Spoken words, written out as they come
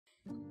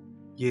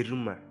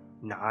எருமை,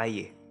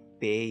 நாயே,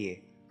 பேயே,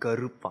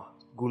 கருப்பா,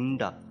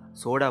 குண்டா,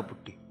 சோடா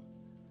புட்டி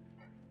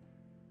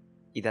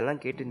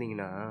இதெல்லாம்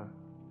கேட்டிருந்தீங்கன்னா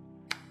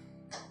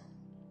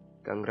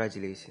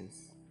கங்க்ராச்சுலேஷன்ஸ்,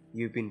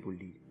 யூ பின்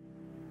புள்ளி.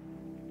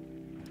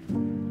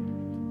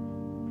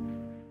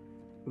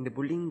 இந்த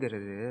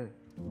புள்ளிங்கிறது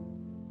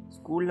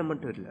ஸ்கூலில்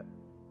மட்டும் இல்லை,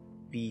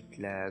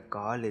 வீட்டில்,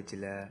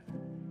 காலேஜில்,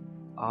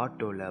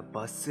 ஆட்டோவில்,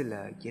 பஸ்ஸில்,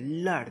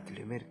 எல்லா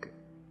இடத்துலையுமே இருக்குது.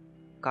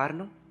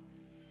 காரணம்,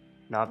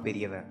 நான்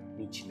பெரியவன்,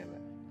 நீ சின்னவன்.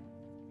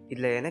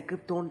 இதில் எனக்கு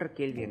தோன்ற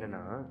கேள்வி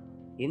என்னென்னா,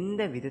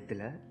 எந்த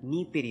விதத்தில் நீ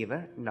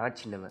பெரியவன், நான்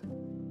சின்னவன்?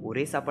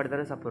 ஒரே சாப்பாடு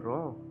தானே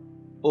சாப்பிட்றோம்.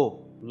 ஓ,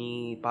 நீ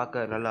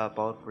பார்க்க நல்லா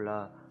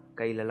பவர்ஃபுல்லாக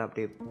கையிலலாம்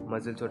அப்படியே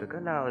மசில்ஸோடு இருக்க,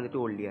 நான்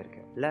வந்துட்டு ஒல்லியாக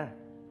இருக்கேன் இல்லை?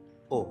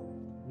 ஓ,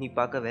 நீ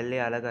பார்க்க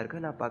வெள்ளையாக அழகாக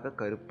இருக்க, நான் பார்க்க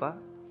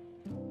கருப்பாக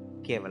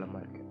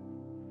கேவலமாக இருக்கேன்.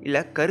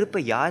 இல்லை,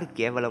 கருப்பை யார்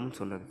கேவலம்னு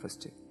சொன்னது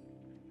ஃபஸ்ட்டு?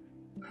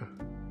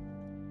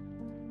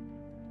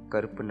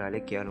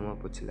 கருப்புனாலே கேவலமாக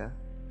போச்சுல.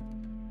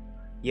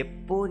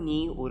 எப்போ நீ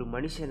ஒரு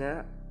மனுஷனை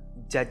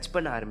ஜட்ஜ்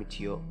பண்ண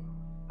ஆரம்பிச்சியோ,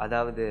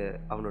 அதாவது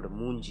அவனோட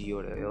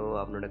மூஞ்சியோடையோ,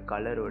 அவனோட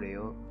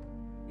கலரோடையோ,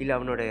 இல்லை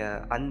அவனுடைய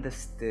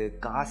அந்தஸ்து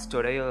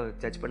காஸ்டோடையோ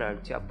ஜட்ஜ் பண்ண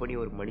ஆரம்பிச்சு, அப்போ நீ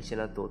ஒரு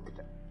மனுஷனாக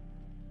தோத்துட்ட.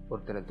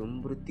 ஒருத்தனை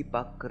துன்புறுத்தி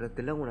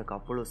பார்க்குறதுல உனக்கு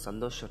அவ்வளோ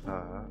சந்தோஷம்னா,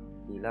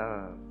 நீலாம்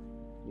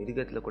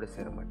மிருகத்தில் கூட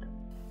சேர மாட்டேன்.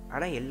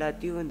 ஆனால்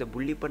எல்லாத்தையும் இந்த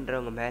புள்ளி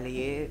பண்ணுறவங்க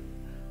மேலேயே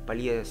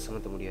பழியை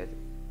சுமத்த முடியாது,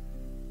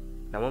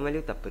 நம்ம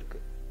மேலேயும் தப்பு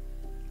இருக்குது.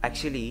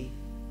 Actually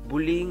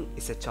pulling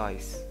is a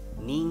choice.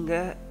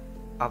 நீங்கள்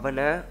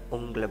அவனை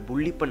உங்களை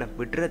புள்ளி பண்ண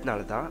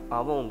விடுறதுனால தான்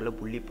அவன் உங்களை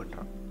புள்ளி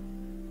பண்ணுறான்.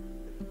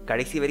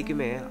 கடைசி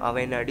வரைக்குமே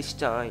அவன் என்னை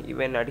அடிச்சிட்டான்,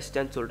 இவன் என்னை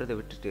அடிச்சிட்டான்னு சொல்கிறத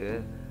விட்டுட்டு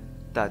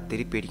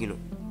திருப்பி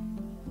அடிக்கணும்.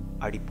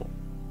 அடிப்போம்.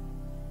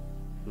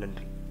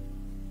 நன்றி.